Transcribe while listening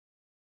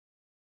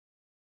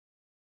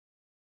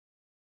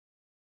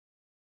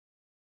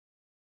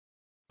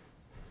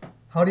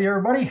Howdy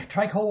everybody,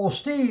 Trike Hobo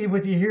Steve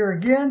with you here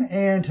again,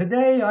 and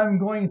today I'm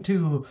going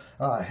to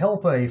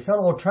help a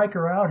fellow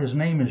triker out. His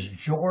name is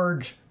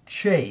George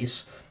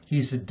Chase.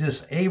 He's a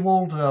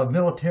disabled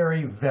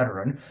military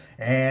veteran,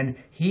 and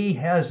he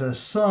has a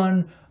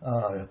son,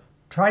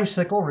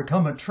 tricycle,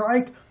 recumbent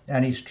trike,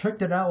 and he's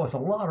tricked it out with a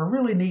lot of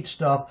really neat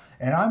stuff,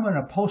 and I'm going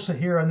to post it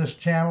here on this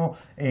channel.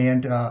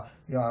 And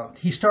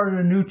he started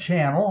a new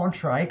channel on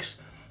trikes,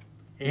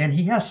 and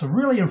he has some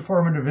really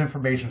informative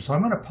information, so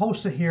I'm going to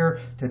post it here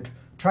to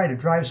try to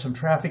drive some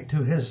traffic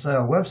to his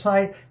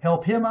website,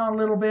 help him out a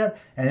little bit,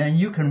 and then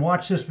you can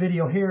watch this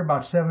video here,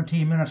 about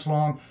 17 minutes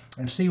long,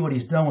 and see what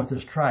he's done with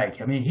this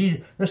trike. I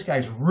mean, this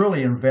guy's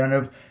really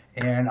inventive,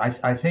 and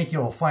I think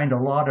you'll find a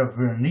lot of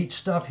neat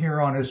stuff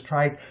here on his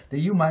trike that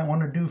you might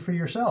want to do for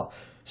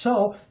yourself.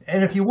 So,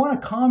 and if you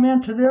want to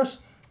comment to this,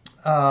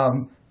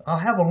 I'll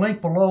have a link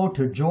below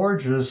to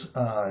George's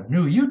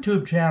new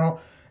YouTube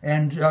channel,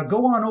 and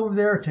go on over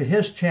there to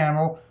his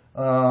channel,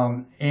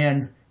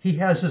 and he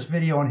has this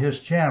video on his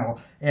channel,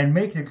 and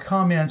make the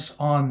comments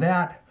on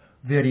that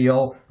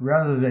video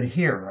rather than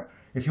here.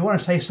 If you want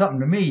to say something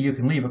to me, you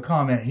can leave a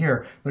comment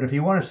here, but if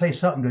you want to say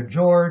something to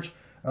George,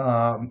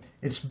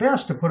 it's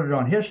best to put it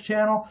on his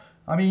channel.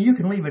 I mean, you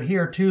can leave it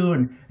here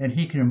too, and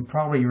he can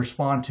probably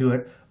respond to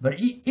it. But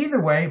either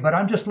way, but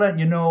I'm just letting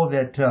you know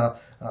that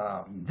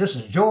this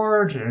is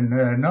George and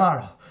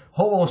not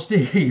Hobo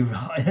Steve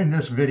in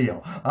this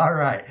video. All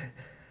right,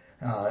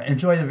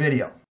 enjoy the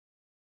video.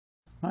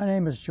 My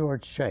name is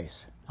George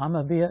Chase. I'm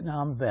a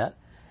Vietnam vet,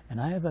 and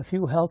I have a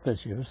few health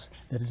issues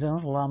that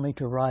don't allow me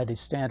to ride a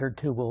standard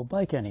two-wheel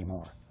bike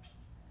anymore.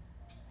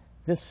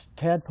 This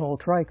tadpole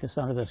trike that's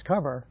under this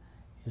cover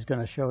is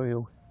going to show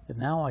you that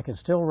now I can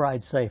still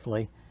ride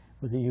safely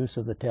with the use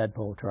of the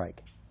tadpole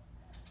trike.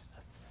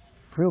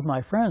 A few of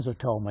my friends have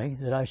told me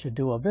that I should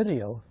do a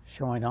video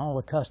showing all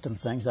the custom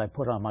things I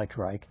put on my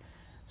trike,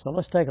 so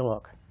let's take a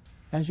look.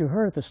 As you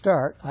heard at the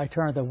start, I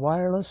turned the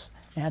wireless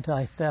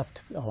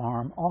anti-theft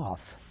alarm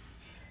off.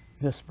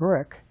 This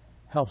brick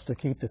helps to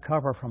keep the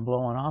cover from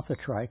blowing off the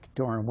trike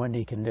during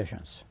windy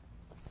conditions.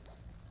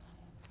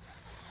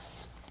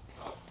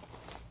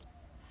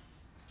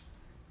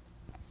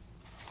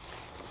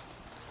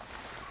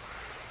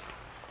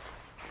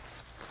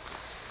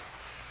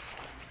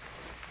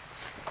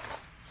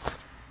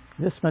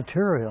 This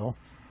material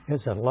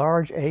is a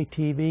large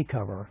ATV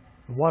cover,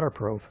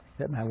 waterproof,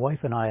 that my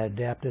wife and I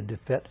adapted to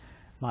fit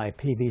my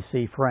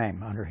PVC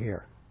frame under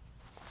here.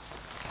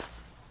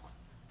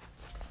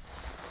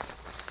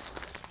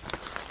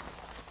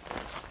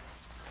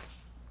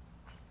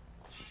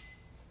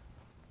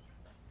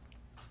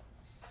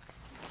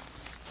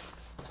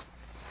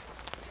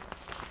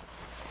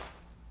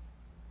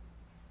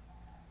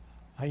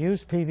 I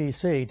used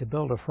PVC to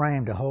build a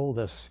frame to hold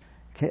this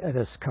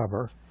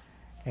cover,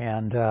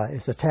 and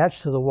it's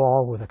attached to the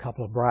wall with a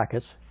couple of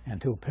brackets and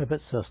to a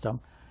pivot system.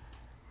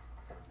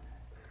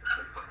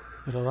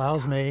 It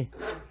allows me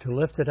to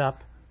lift it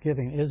up,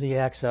 giving easy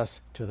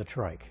access to the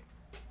trike.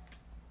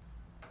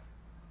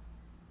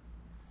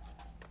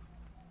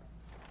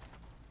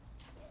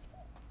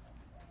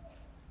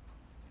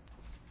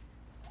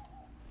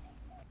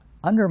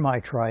 Under my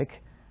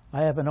trike,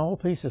 I have an old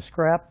piece of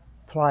scrap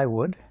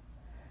plywood,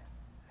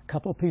 a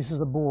couple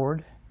pieces of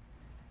board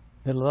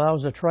that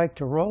allows the trike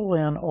to roll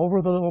in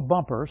over the little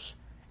bumpers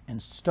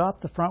and stop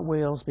the front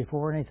wheels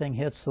before anything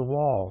hits the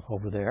wall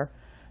over there.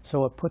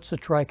 So it puts the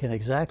trike in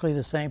exactly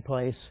the same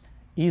place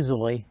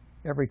easily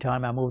every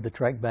time I move the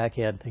trike back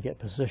in to get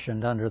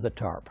positioned under the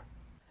tarp.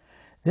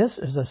 This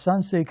is a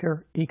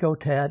Sunseeker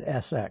EcoTad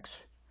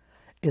SX.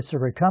 It's a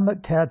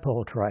recumbent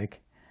tadpole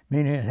trike,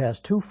 meaning it has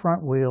two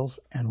front wheels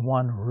and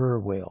one rear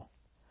wheel.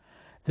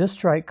 This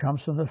trike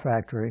comes from the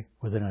factory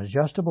with an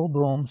adjustable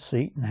boom,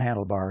 seat, and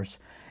handlebars,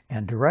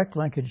 and direct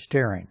linkage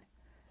steering.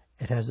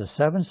 It has a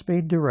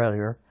 7-speed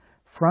derailleur,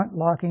 front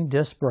locking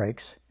disc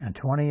brakes, and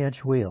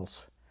 20-inch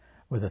wheels,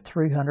 with a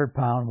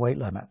 300-pound weight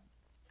limit.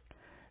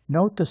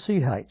 Note the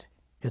seat height.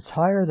 It's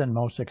higher than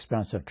most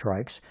expensive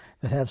trikes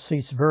that have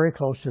seats very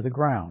close to the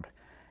ground.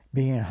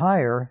 Being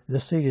higher,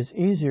 this seat is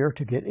easier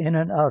to get in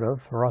and out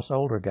of for us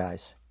older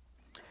guys.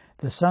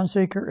 The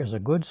Sunseeker is a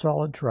good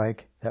solid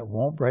trike that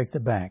won't break the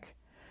bank.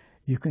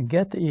 You can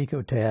get the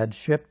EcoTad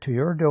shipped to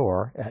your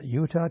door at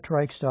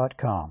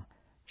utahtrikes.com.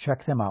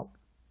 Check them out.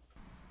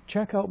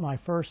 Check out my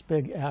first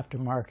big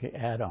aftermarket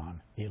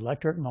add-on, the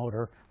electric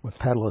motor with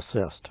pedal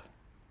assist.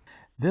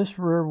 This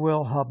rear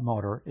wheel hub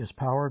motor is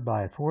powered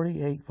by a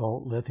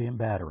 48-volt lithium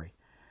battery.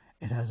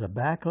 It has a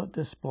backlit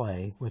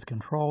display with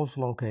controls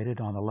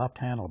located on the left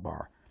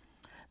handlebar.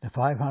 The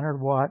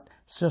 500-watt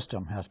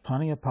system has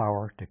plenty of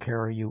power to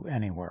carry you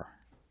anywhere.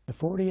 The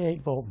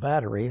 48-volt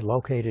battery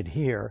located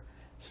here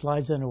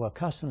slides into a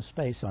custom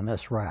space on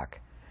this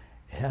rack.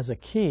 It has a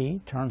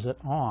key, turns it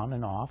on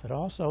and off.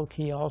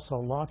 Key also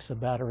locks the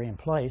battery in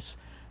place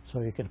so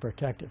you can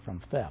protect it from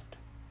theft.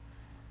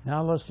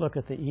 Now let's look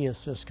at the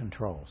e-assist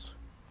controls.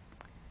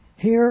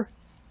 Here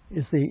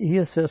is the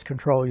e-assist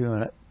control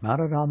unit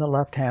mounted on the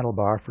left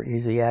handlebar for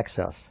easy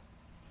access.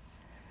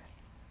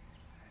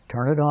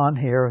 turn it on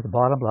here at the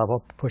bottom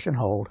level, push and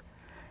hold,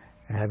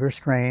 and have your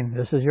screen.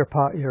 This is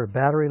your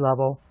battery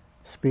level,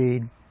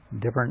 speed,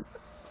 different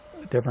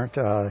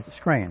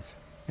screens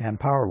and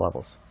power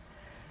levels.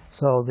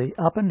 So the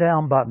up and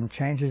down button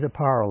changes the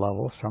power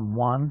levels from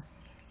 1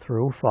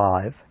 through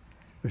 5,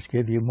 which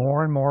give you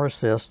more and more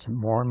assist,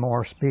 more and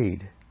more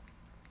speed.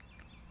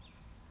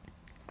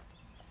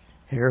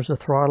 Here's the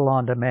throttle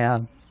on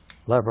demand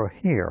lever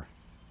here.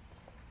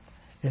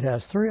 It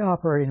has 3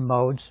 operating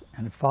modes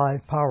and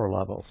 5 power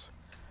levels.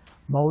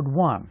 Mode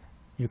 1,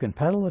 you can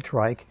pedal the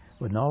trike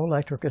with no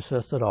electric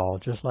assist at all,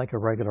 just like a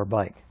regular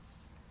bike.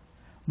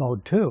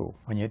 Mode 2,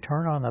 when you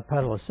turn on the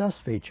pedal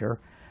assist feature,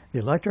 the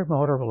electric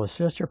motor will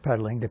assist your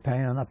pedaling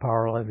depending on the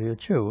power level you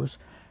choose,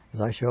 as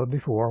I showed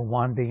before,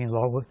 1 being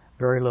low with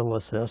very little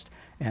assist,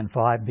 and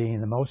 5 being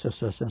the most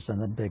assistance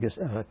and the biggest,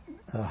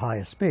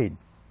 highest speed.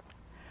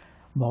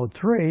 Mode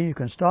 3, you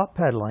can stop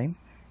pedaling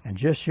and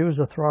just use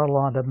the throttle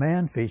on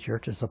demand feature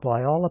to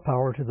supply all the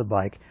power to the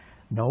bike,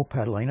 no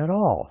pedaling at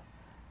all.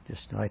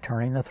 Just by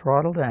turning the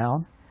throttle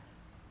down,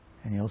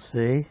 and you'll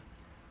see.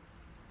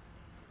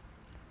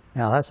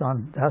 Now that's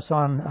on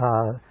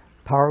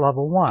power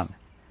level 1.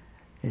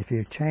 If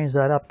you change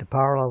that up to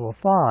power level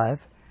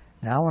 5,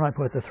 now when I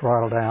put the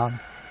throttle down,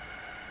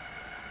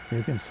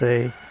 you can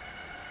see.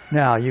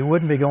 Now you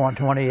wouldn't be going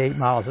 28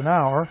 miles an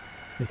hour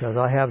because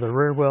I have the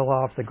rear wheel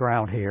off the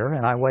ground here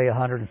and I weigh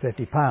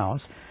 150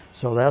 pounds,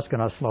 so that's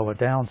going to slow it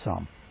down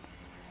some.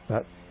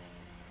 But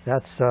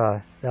that's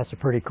a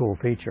pretty cool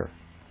feature.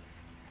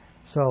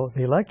 So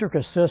the electric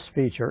assist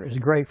feature is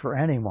great for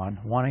anyone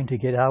wanting to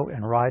get out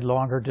and ride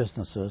longer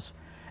distances,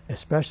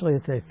 especially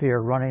if they fear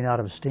running out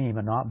of steam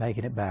and not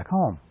making it back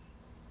home.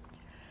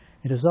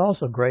 It is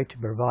also great to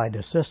provide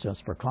assistance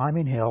for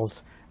climbing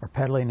hills or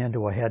pedaling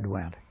into a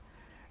headwind.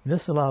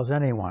 This allows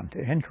anyone to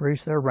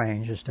increase their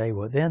range and stay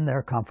within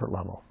their comfort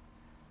level.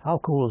 How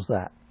cool is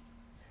that?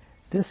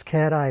 This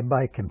Cat-Eye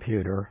bike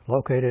computer,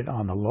 located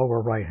on the lower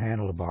right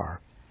handlebar,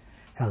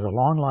 has a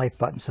long life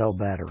button cell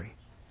battery.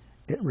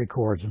 It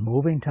records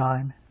moving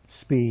time,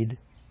 speed,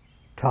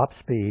 top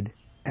speed,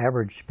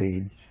 average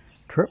speed,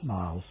 trip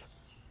miles,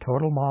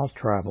 total miles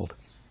traveled,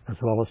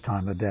 as well as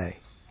time of day.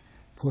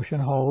 Push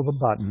and hold the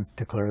button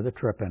to clear the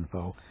trip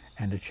info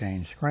and to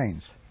change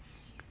screens.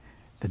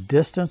 The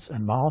distance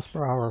and miles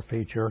per hour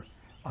feature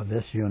of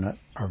this unit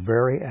are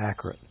very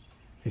accurate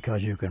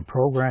because you can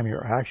program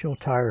your actual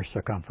tire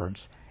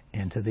circumference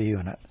into the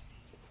unit.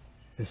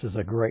 This is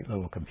a great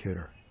little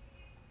computer.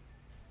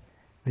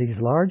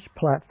 These large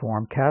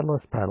platform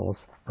catalyst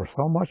pedals are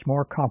so much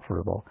more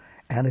comfortable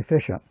and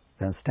efficient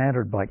than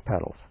standard bike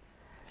pedals.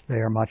 They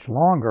are much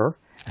longer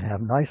and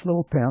have nice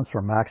little pins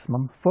for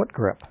maximum foot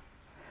grip.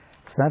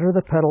 Center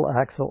the pedal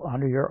axle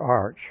under your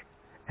arch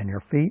and your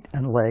feet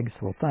and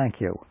legs will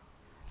thank you.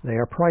 They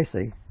are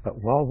pricey,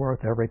 but well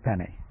worth every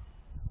penny.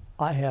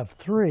 I have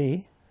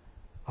 3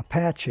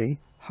 Apache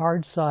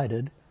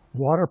hard-sided,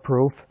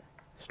 waterproof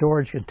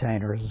storage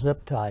containers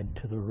zip-tied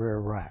to the rear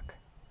rack.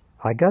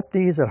 I got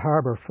these at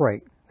Harbor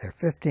Freight. They're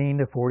 $15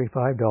 to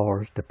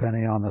 $45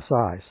 depending on the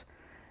size.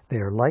 They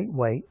are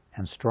lightweight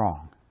and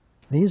strong.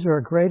 These are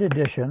a great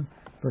addition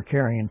for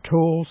carrying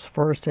tools,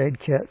 first aid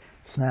kit,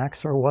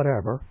 snacks, or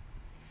whatever.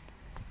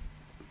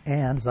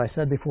 And as I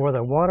said before,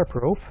 they're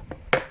waterproof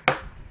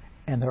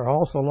and they're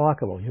also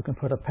lockable. You can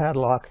put a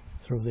padlock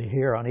through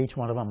here on each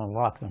one of them and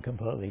lock them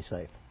completely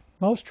safe.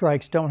 Most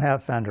trikes don't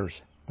have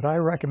fenders, but I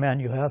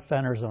recommend you have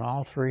fenders on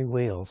all 3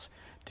 wheels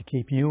to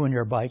keep you and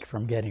your bike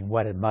from getting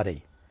wet and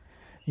muddy.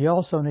 You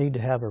also need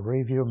to have a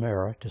rearview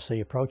mirror to see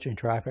approaching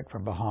traffic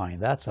from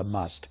behind. That's a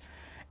must.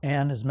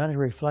 And as many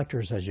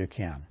reflectors as you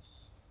can.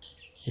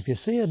 If you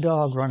see a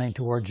dog running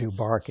towards you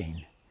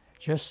barking,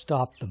 just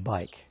stop the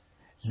bike.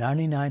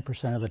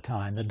 99% of the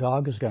time, the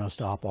dog is going to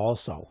stop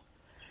also.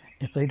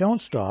 If they don't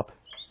stop,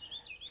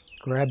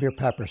 grab your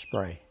pepper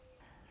spray.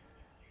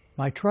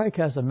 My trike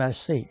has a mesh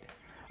seat,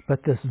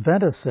 but this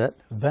Ventisit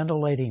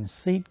ventilating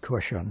seat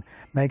cushion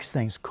makes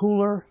things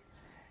cooler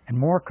and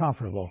more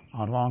comfortable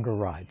on longer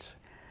rides.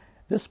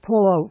 This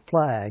pull-out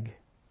flag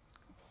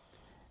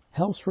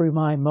helps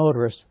remind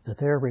motorists that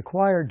they are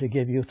required to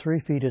give you 3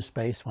 feet of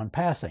space when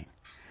passing.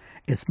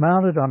 It's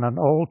mounted on an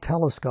old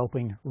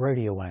telescoping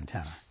radio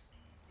antenna.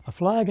 A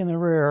flag in the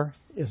rear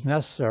is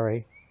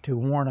necessary to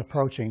warn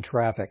approaching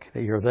traffic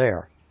that you're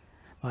there.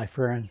 My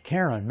friend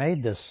Karen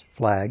made this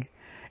flag.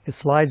 It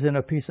slides in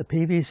a piece of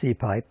PVC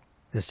pipe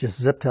that's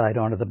just zip-tied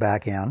onto the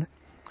back end.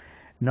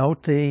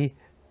 Note the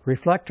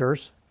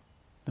reflectors,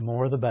 the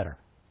more the better.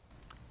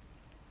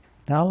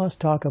 Now let's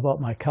talk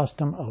about my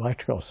custom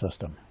electrical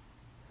system.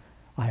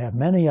 I have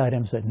many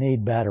items that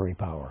need battery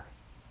power.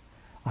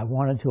 I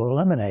wanted to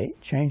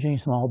eliminate changing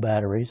small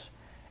batteries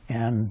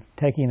and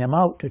taking them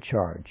out to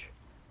charge,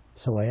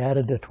 so I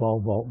added a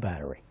 12-volt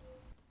battery.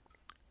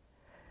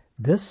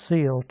 This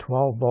sealed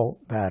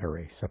 12-volt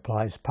battery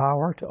supplies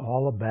power to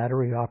all the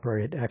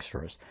battery-operated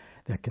extras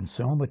that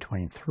consume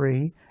between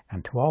 3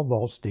 and 12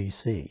 volts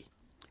DC,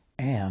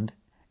 and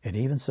it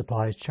even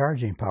supplies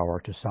charging power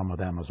to some of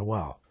them as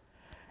well.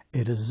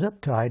 It is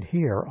zip-tied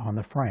here on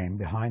the frame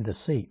behind the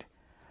seat.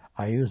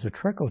 I use a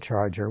trickle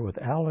charger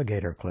with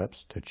alligator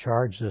clips to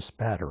charge this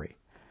battery.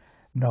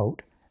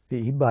 Note, the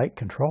e-bike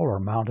controller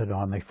mounted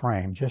on the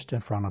frame just in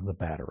front of the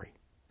battery.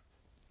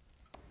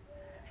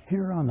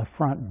 Here on the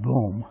front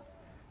boom,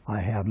 I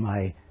have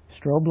my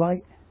strobe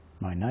light,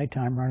 my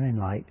nighttime running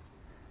light,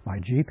 my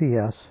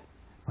GPS,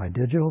 my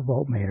digital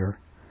voltmeter,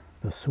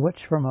 the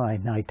switch for my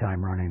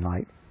nighttime running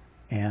light,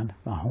 and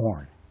my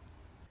horn.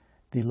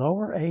 The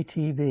lower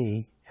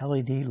ATV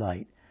LED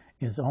light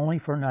is only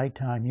for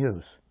nighttime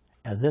use,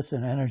 as it's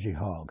an energy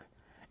hog.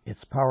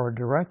 It's powered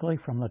directly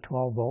from the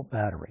 12-volt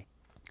battery.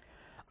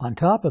 On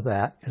top of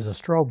that is a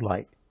strobe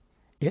light.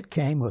 It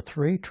came with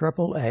 3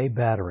 AAA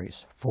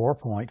batteries,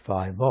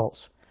 4.5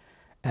 volts.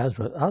 As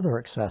with other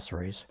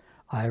accessories,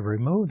 I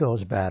removed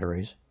those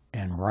batteries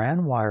and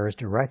ran wires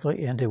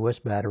directly into its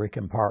battery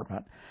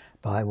compartment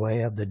by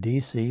way of the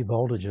DC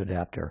voltage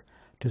adapter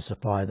to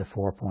supply the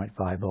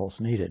 4.5 volts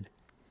needed.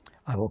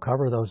 I will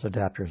cover those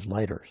adapters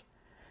later.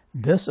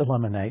 This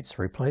eliminates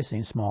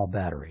replacing small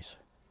batteries.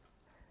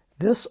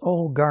 This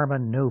old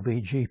Garmin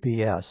Nuvi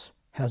GPS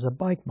has a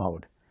bike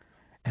mode,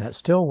 and it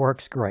still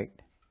works great.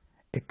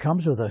 It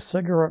comes with a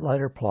cigarette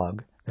lighter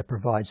plug that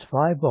provides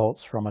 5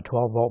 volts from a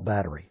 12-volt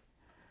battery.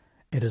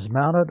 It is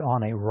mounted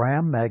on a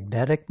ram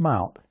magnetic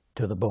mount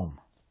to the boom.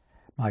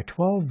 My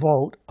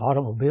 12-volt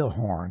automobile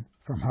horn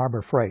from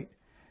Harbor Freight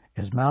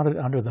is mounted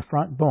under the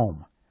front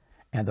boom,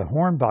 and the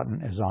horn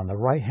button is on the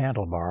right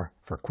handlebar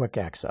for quick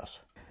access.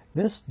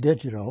 This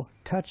digital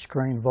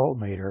touchscreen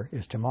voltmeter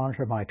is to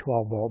monitor my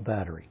 12-volt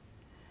battery.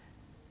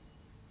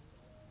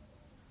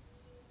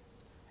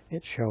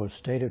 It shows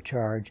state of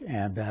charge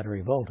and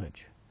battery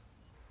voltage.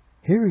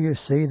 Here you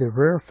see the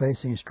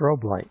rear-facing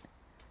strobe light.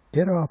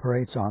 It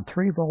operates on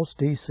 3 volts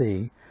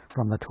DC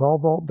from the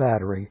 12-volt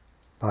battery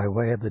by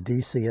way of the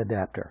DC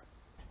adapter.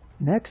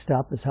 Next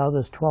up is how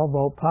this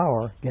 12-volt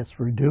power gets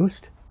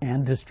reduced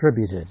and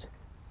distributed.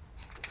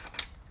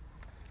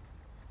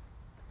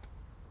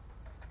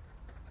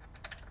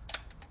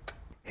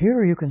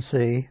 Here you can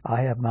see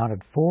I have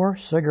mounted 4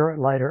 cigarette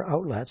lighter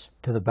outlets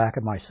to the back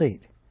of my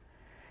seat.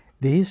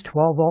 These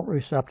 12-volt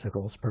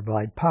receptacles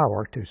provide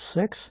power to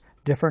 6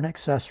 different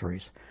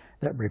accessories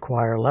that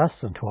require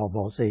less than 12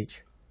 volts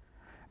each.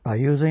 By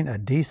using a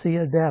DC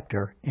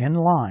adapter in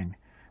line,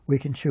 we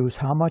can choose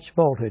how much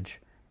voltage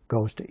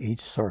goes to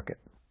each circuit.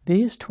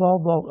 These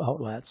 12-volt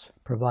outlets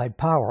provide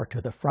power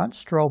to the front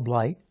strobe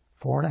light,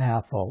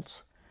 4.5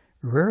 volts,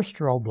 rear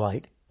strobe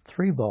light,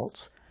 3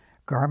 volts,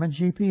 Garmin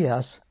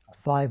GPS,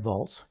 5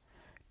 volts,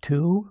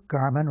 2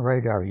 Garmin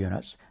radar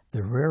units,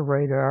 the rear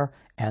radar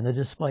and the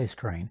display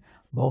screen,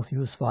 both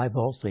use 5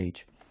 volts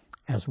each,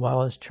 as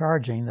well as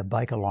charging the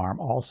bike alarm,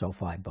 also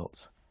 5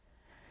 volts.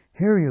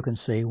 Here you can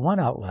see one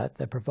outlet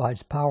that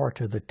provides power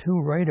to the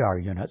 2 radar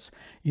units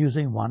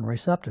using one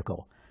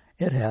receptacle.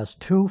 It has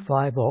 2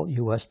 5-volt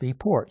USB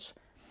ports.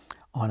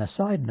 On a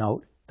side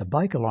note, the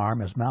bike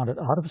alarm is mounted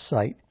out of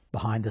sight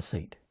behind the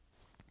seat.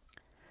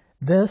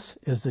 This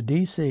is the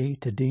DC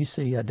to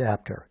DC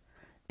adapter.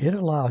 It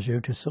allows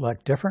you to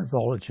select different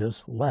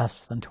voltages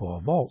less than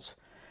 12 volts.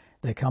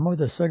 They come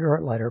with a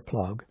cigarette lighter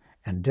plug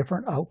and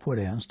different output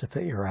ends to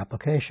fit your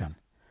application.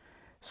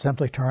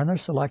 Simply turn the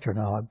selector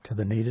knob to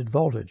the needed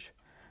voltage.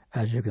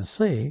 As you can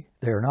see,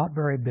 they are not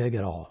very big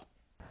at all.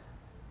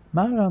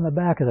 Mounted on the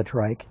back of the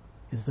trike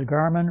is the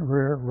Garmin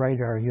rear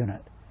radar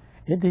unit.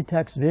 It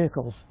detects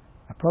vehicles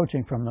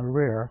approaching from the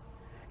rear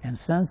and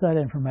sends that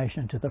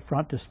information to the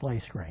front display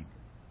screen.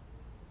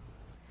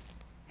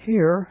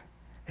 Here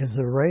is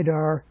the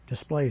radar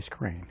display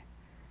screen.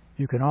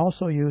 You can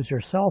also use your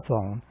cell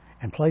phone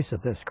in place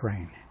of this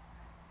screen.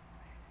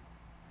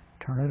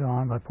 Turn it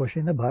on by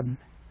pushing the button.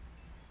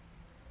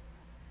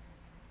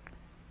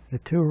 The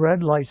 2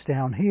 red lights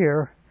down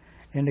here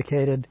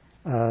indicated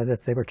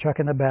that they were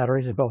checking the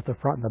batteries of both the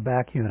front and the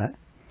back unit,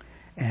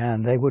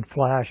 and they would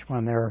flash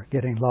when they're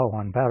getting low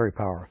on battery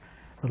power.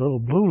 The little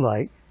blue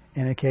light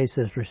indicates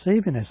it's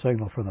receiving a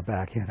signal from the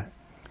back unit.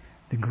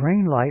 The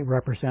green light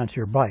represents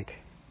your bike.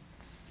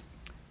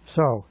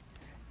 So,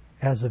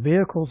 as the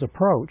vehicles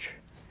approach,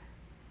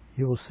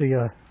 you will see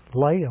a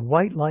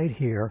white light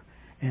here,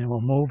 and it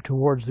will move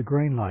towards the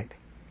green light.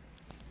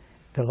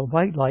 The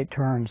white light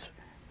turns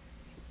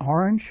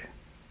orange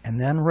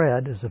and then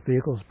red as the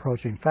vehicle is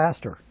approaching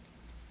faster.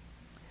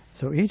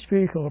 So each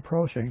vehicle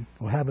approaching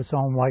will have its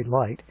own white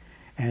light,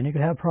 and you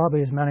can have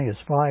probably as many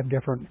as 5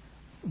 different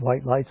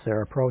white lights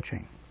there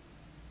approaching.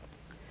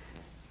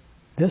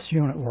 This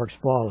unit works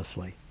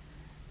flawlessly.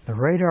 The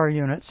radar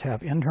units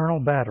have internal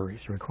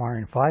batteries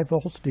requiring 5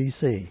 volts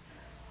DC.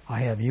 I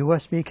have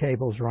USB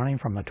cables running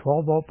from the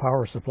 12-volt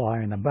power supply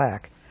in the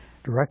back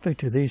directly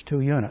to these 2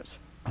 units,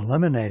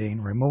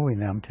 eliminating removing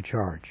them to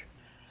charge.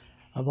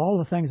 Of all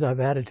the things I've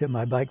added to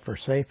my bike for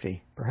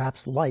safety,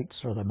 perhaps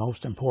lights are the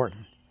most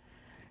important.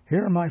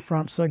 Here are my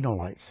front signal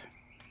lights.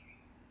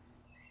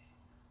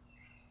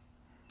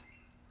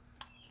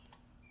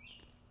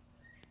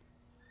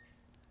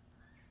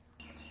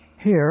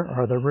 Here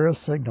are the rear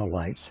signal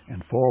lights in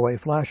 4-way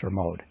flasher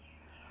mode.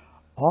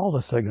 All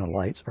the signal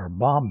lights are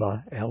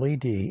Bomba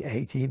LED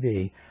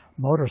ATV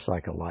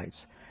motorcycle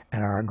lights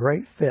and are a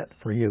great fit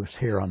for use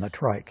here on the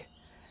Trike.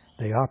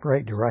 They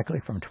operate directly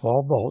from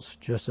 12 volts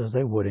just as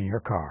they would in your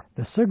car.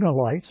 The signal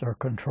lights are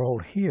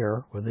controlled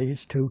here with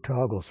these two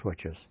toggle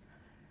switches.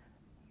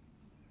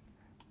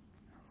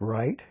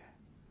 Right,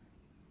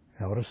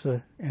 notice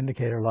the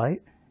indicator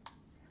light,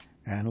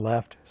 and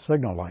left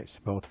signal lights,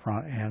 both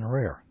front and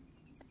rear.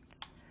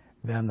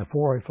 Then the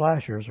four-way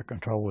flashers are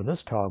controlled with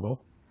this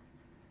toggle.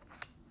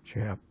 So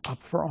you have up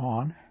for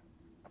on,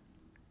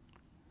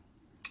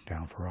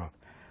 down for off.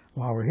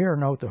 While we're here,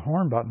 note the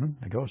horn button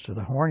that goes to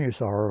the horn you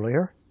saw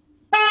earlier.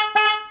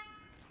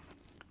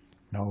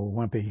 No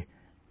wimpy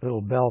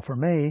little bell for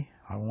me.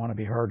 I want to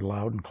be heard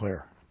loud and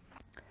clear.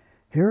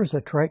 Here's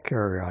a trike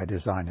carrier I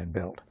designed and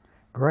built.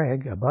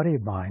 Greg, a buddy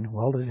of mine,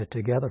 welded it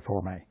together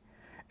for me.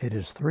 It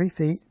is 3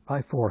 feet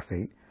by 4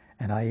 feet,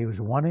 and I use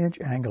 1-inch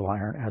angle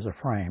iron as a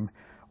frame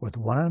with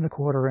 1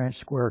 1/4-inch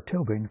square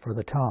tubing for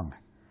the tongue.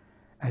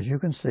 As you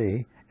can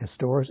see, it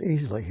stores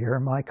easily here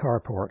in my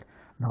carport,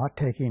 not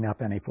taking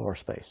up any floor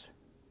space.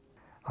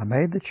 I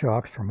made the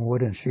chocks from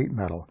wood and sheet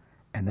metal,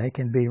 and they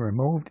can be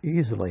removed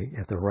easily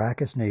if the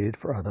rack is needed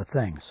for other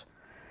things.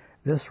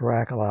 This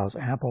rack allows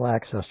ample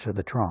access to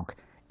the trunk,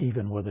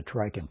 even with the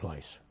trike in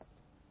place.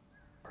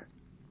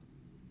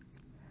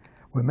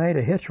 We made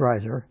a hitch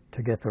riser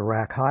to get the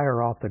rack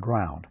higher off the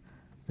ground.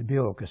 The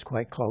Buick is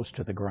quite close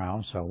to the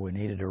ground, so we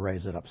needed to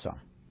raise it up some.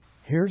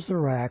 Here's the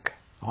rack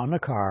on the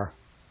car,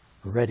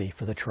 ready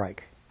for the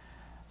trike.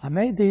 I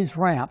made these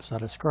ramps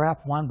out of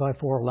scrap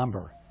 1x4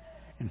 lumber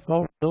and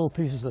folded little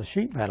pieces of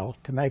sheet metal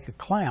to make a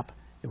clamp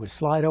that would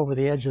slide over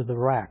the edge of the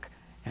rack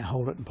and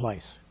hold it in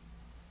place.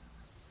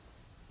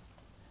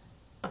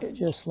 It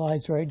just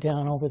slides right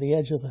down over the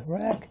edge of the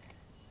rack,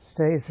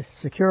 stays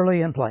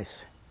securely in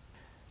place.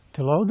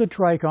 To load the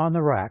trike on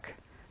the rack,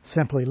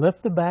 simply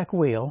lift the back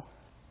wheel,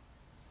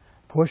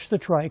 push the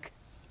trike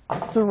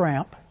up the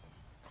ramp,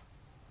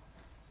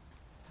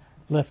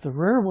 lift the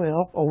rear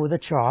wheel over the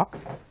chock.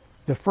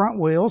 The front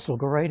wheels will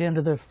go right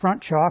into the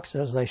front chocks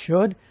as they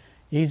should,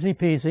 easy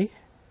peasy.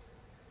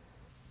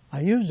 I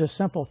used a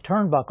simple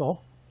turnbuckle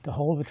to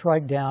hold the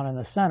trike down in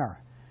the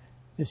center.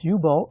 This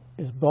U-bolt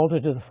is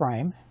bolted to the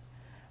frame.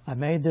 I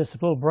made this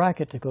little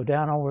bracket to go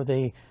down over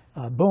the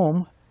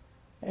boom,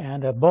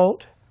 and a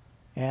bolt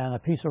and a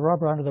piece of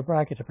rubber under the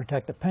bracket to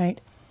protect the paint,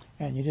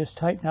 and you just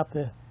tighten up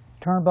the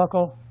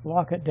turnbuckle,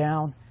 lock it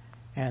down,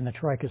 and the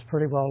trike is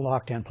pretty well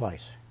locked in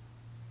place.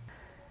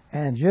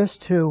 And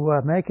just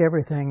to make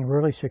everything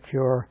really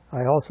secure,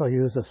 I also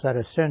use a set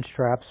of cinch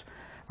straps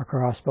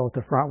across both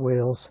the front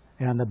wheels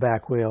and the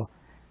back wheel,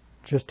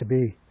 just to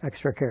be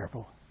extra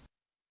careful.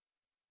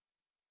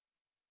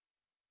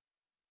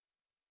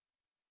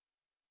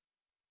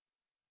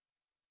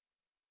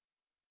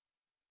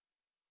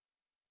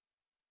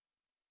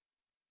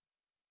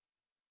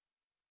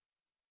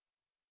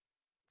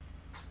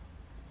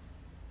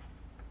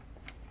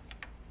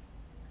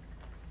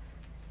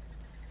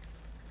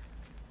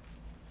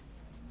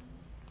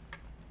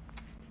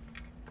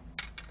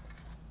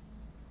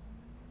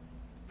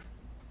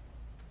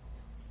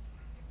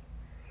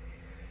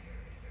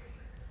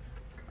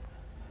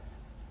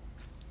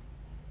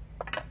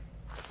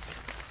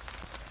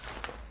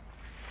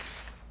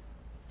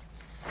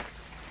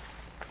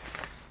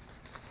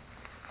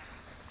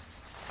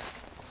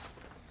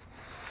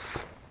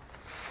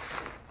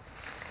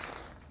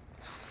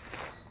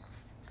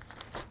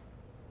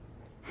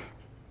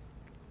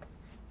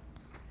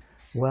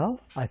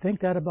 Well, I think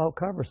that about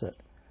covers it.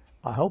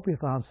 I hope you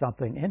found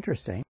something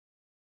interesting.